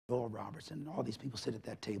Robertson, and all these people sit at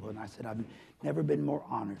that table. And I said, I've never been more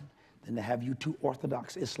honored than to have you two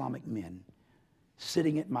Orthodox Islamic men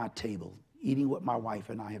sitting at my table, eating what my wife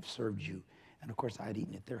and I have served you. And of course, I had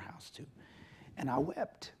eaten at their house too. And I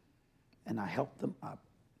wept, and I helped them up,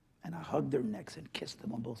 and I hugged their necks and kissed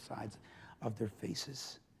them on both sides of their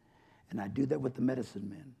faces. And I do that with the medicine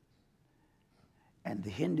men. And the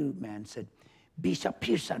Hindu man said, Bishop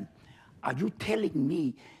Pearson, are you telling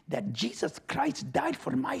me that Jesus Christ died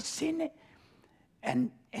for my sin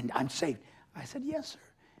and I'm saved? I said, yes, sir.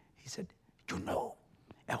 He said, you know,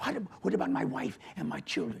 and what about my wife and my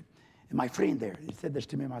children and my friend there? He said this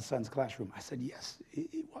to me in my son's classroom. I said, yes,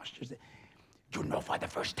 he washed his. You know, for the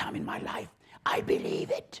first time in my life, I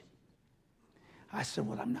believe it. I said,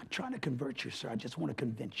 well, I'm not trying to convert you, sir. I just want to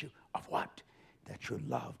convince you of what? That you're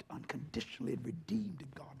loved unconditionally and redeemed to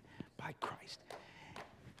God by Christ.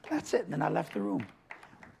 That's it. And then I left the room.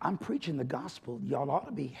 I'm preaching the gospel. Y'all ought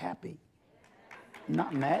to be happy.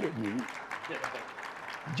 Not mad at me.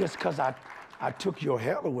 Just because I took your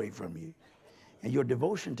hell away from you. And your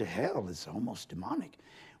devotion to hell is almost demonic.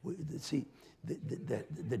 See,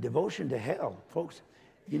 the devotion to hell, folks,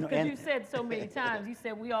 you know. Because you said so many times, you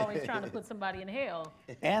said we always trying to put somebody in hell.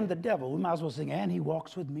 And the devil, we might as well sing, and he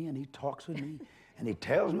walks with me and he talks with me. And he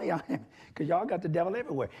tells me I am, because y'all got the devil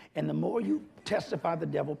everywhere. And the more you testify the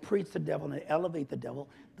devil, preach the devil, and elevate the devil,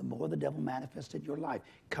 the more the devil manifests in your life.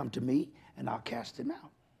 Come to me, and I'll cast him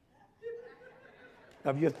out.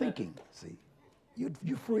 Of your thinking, see.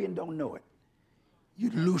 You're free and don't know it.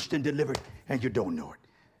 You're loosed and delivered, and you don't know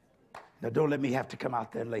it. Now, don't let me have to come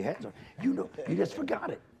out there and lay hands on you. You know, you just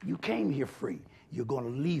forgot it. You came here free. You're going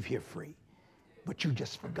to leave here free. But you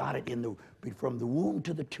just forgot it from the womb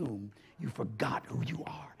to the tomb. You forgot who you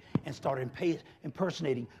are and started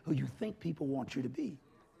impersonating who you think people want you to be.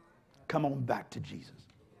 Come on back to Jesus.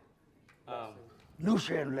 Loose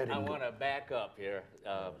here and let it go. I want to back up here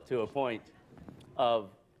to a point of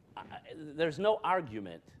there's no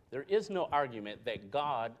argument. There is no argument that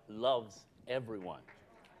God loves everyone.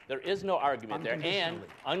 There is no argument there. And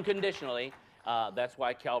unconditionally, that's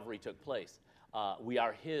why Calvary took place. We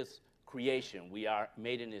are his creation. We are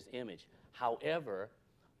made in his image. However,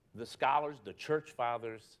 the scholars, the church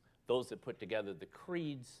fathers, those that put together the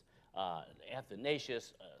creeds,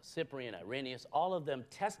 Athanasius, Cyprian, Irenaeus, all of them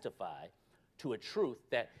testify to a truth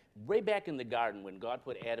that way back in the garden, when God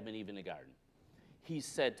put Adam and Eve in the garden, he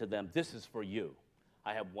said to them, this is for you.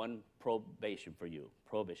 I have one prohibition for you,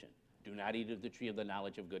 prohibition. Do not eat of the tree of the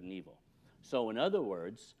knowledge of good and evil. So in other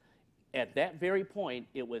words, at that very point,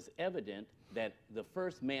 it was evident that the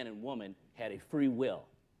first man and woman had a free will.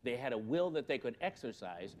 They had a will that they could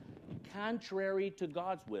exercise contrary to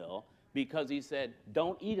God's will, because he said,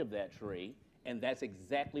 don't eat of that tree, and that's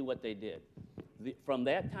exactly what they did. From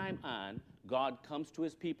that time on, God comes to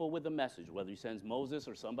his people with a message, whether he sends Moses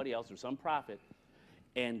or somebody else or some prophet,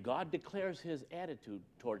 and God declares his attitude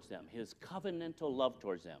towards them, his covenantal love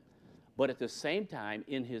towards them. But at the same time,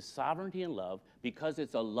 in his sovereignty and love, because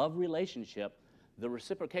it's a love relationship, the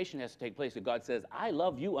reciprocation has to take place. And God says, I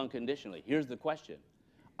love you unconditionally. Here's the question.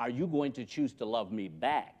 Are you going to choose to love me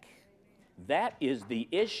back? That is the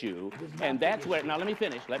issue, and that's where, now let me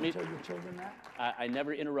finish. Let me tell your children that? I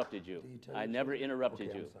never interrupted you. I never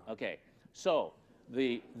interrupted you. Okay, so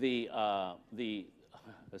let's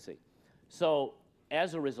see. So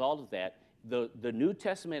as a result of that, the New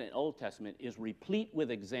Testament and Old Testament is replete with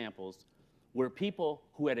examples where people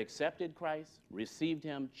who had accepted Christ, received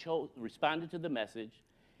him, responded to the message,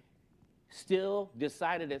 still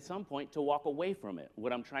decided at some point to walk away from it.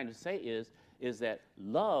 What I'm trying to say is that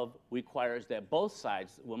love requires that both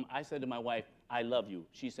sides, when I said to my wife, I love you,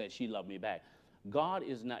 she said she loved me back. God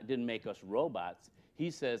didn't make us robots.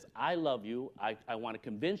 He says, I love you. I want to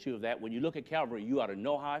convince you of that. When you look at Calvary, you ought to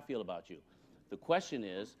know how I feel about you. The question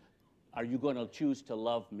is, are you going to choose to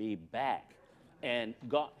love me back? And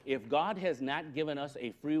God, if God has not given us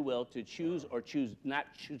a free will to choose or not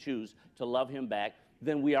choose to love him back,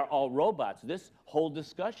 then we are all robots. This whole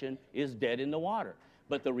discussion is dead in the water.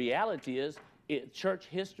 But the reality is, church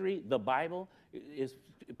history, the Bible,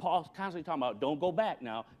 Paul's constantly talking about, don't go back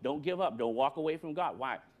now, don't give up, don't walk away from God.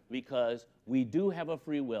 Why? Because we do have a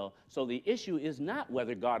free will. So the issue is not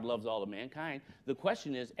whether God loves all of mankind. The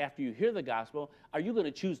question is, after you hear the gospel, are you going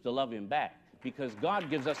to choose to love him back? Because God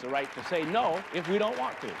gives us the right to say no if we don't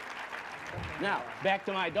want to. Now, back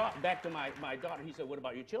to my daughter. He said, what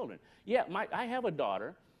about your children? Yeah, I have a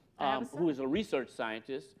daughter who is a research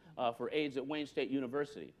scientist for AIDS at Wayne State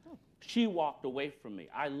University. Oh. She walked away from me.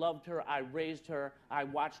 I loved her. I raised her. I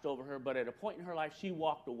watched over her. But at a point in her life, she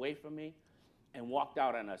walked away from me and walked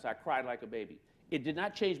out on us. I cried like a baby. It did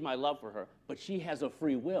not change my love for her, but she has a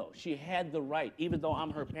free will. She had the right, even though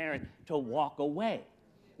I'm her parent, to walk away.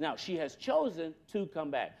 Now, she has chosen to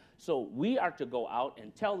come back. So we are to go out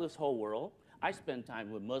and tell this whole world. I spend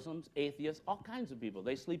time with Muslims, atheists, all kinds of people.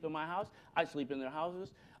 They sleep in my house. I sleep in their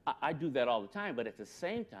houses. I do that all the time. But at the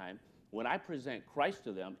same time, when I present Christ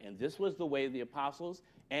to them, and this was the way the apostles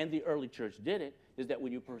and the early church did it, is that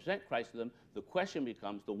when you present Christ to them, the question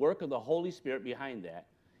becomes, the work of the Holy Spirit behind that,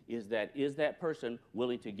 is that person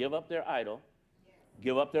willing to give up their idol,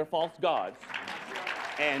 give up their false gods,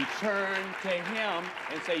 and turn to him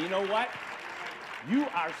and say, you know what? You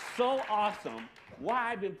are so awesome.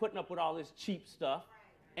 Why I've been putting up with all this cheap stuff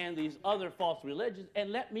and these other false religions,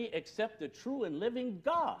 and let me accept the true and living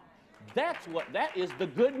God. That is the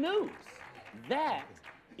good news. That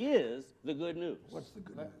is the good news. What's the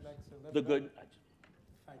good news? The good.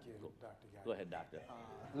 Thank you, Dr. Guy. Go ahead, Doctor.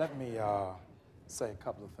 Let me say a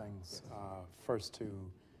couple of things. First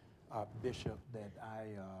to Bishop, that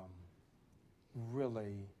I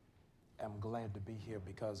really am glad to be here,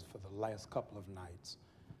 because for the last couple of nights,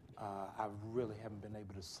 I really haven't been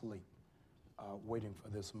able to sleep waiting for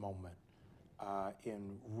this moment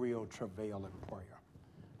in real travail and prayer.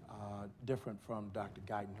 Different from Dr.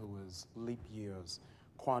 Guyton, who is leap years,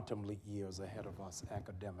 quantum leap years ahead of us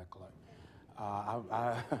academically.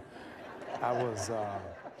 I was...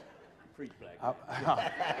 Preach, Black.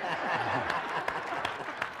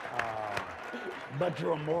 But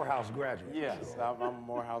you're a Morehouse graduate. Yes, I'm a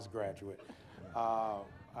Morehouse graduate. I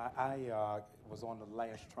was on the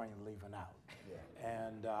last train leaving out.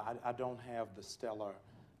 And I don't have the stellar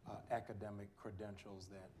academic credentials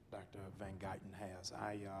that Dr. Van Guyton has.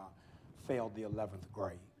 I failed the 11th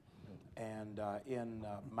grade. And in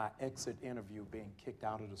my exit interview, being kicked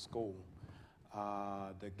out of the school,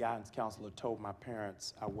 the guidance counselor told my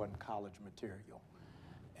parents I wasn't college material.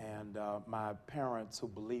 And my parents, who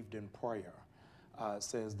believed in prayer,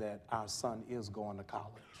 says that our son is going to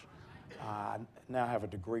college. I now have a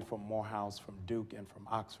degree from Morehouse, from Duke, and from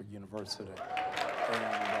Oxford University. And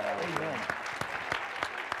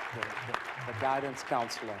the guidance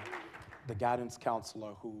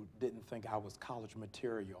counselor who didn't think I was college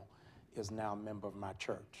material is now a member of my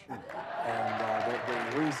church. And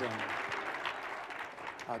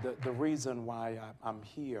the reason why I'm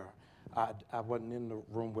here, I wasn't in the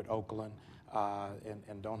room with Oakland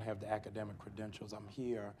and don't have the academic credentials. I'm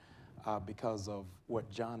here because of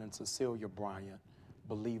what John and Cecilia Bryant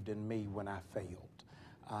believed in me when I failed.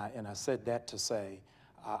 And I said that to say,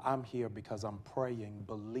 I'm here because I'm praying,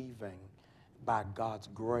 believing by God's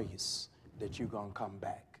grace that you're going to come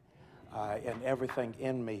back. And everything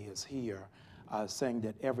in me is here saying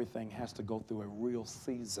that everything has to go through a real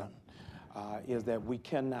season, is that we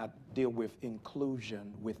cannot deal with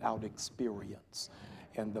inclusion without experience.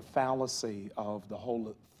 And the fallacy of the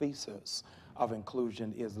whole thesis of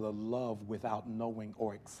inclusion is the love without knowing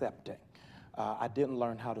or accepting. I didn't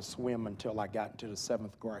learn how to swim until I got into the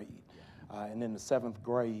 7th grade. And in the 7th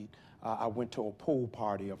grade, I went to a pool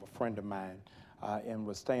party of a friend of mine and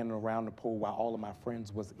was standing around the pool while all of my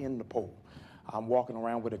friends was in the pool. I'm walking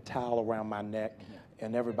around with a towel around my neck,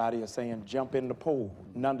 and everybody is saying, jump in the pool.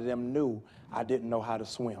 None of them knew I didn't know how to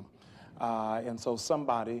swim. And so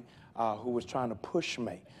somebody who was trying to push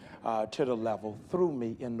me to the level threw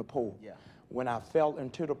me in the pool. Yeah. When I fell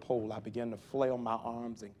into the pool, I began to flail my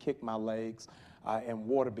arms and kick my legs, and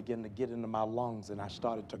water began to get into my lungs, and I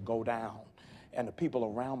started to go down. And the people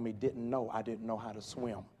around me didn't know I didn't know how to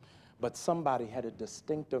swim. But somebody had a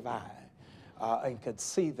distinctive eye and could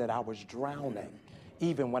see that I was drowning,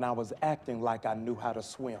 even when I was acting like I knew how to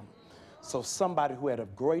swim. So somebody who had a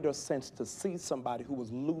greater sense to see somebody who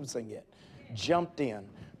was losing it jumped in,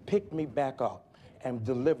 picked me back up, and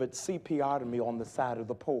delivered CPR to me on the side of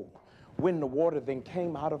the pool. When the water then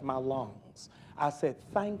came out of my lungs, I said,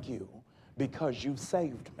 thank you, because you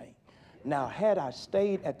saved me. Now, had I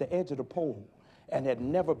stayed at the edge of the pool and had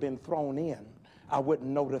never been thrown in, I wouldn't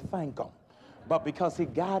know to thank him. But because he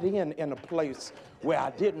got in a place where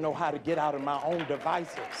I didn't know how to get out of my own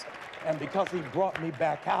devices, and because he brought me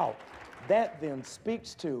back out, that then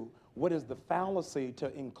speaks to what is the fallacy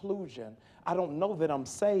to inclusion. I don't know that I'm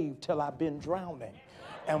saved till I've been drowning.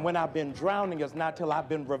 And when I've been drowning, it's not till I've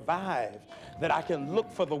been revived that I can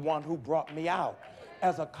look for the one who brought me out.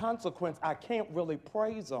 As a consequence, I can't really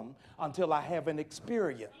praise him until I have an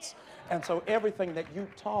experience. And so everything that you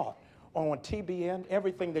taught on TBN,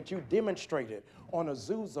 everything that you demonstrated on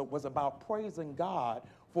Azusa was about praising God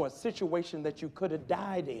for a situation that you could have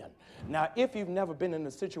died in. Now, if you've never been in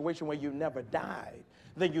a situation where you never died,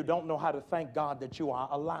 then you don't know how to thank God that you are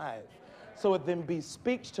alive. So it then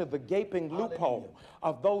speaks to the gaping loophole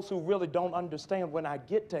of those who really don't understand when I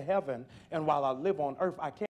get to heaven and while I live on earth, I can't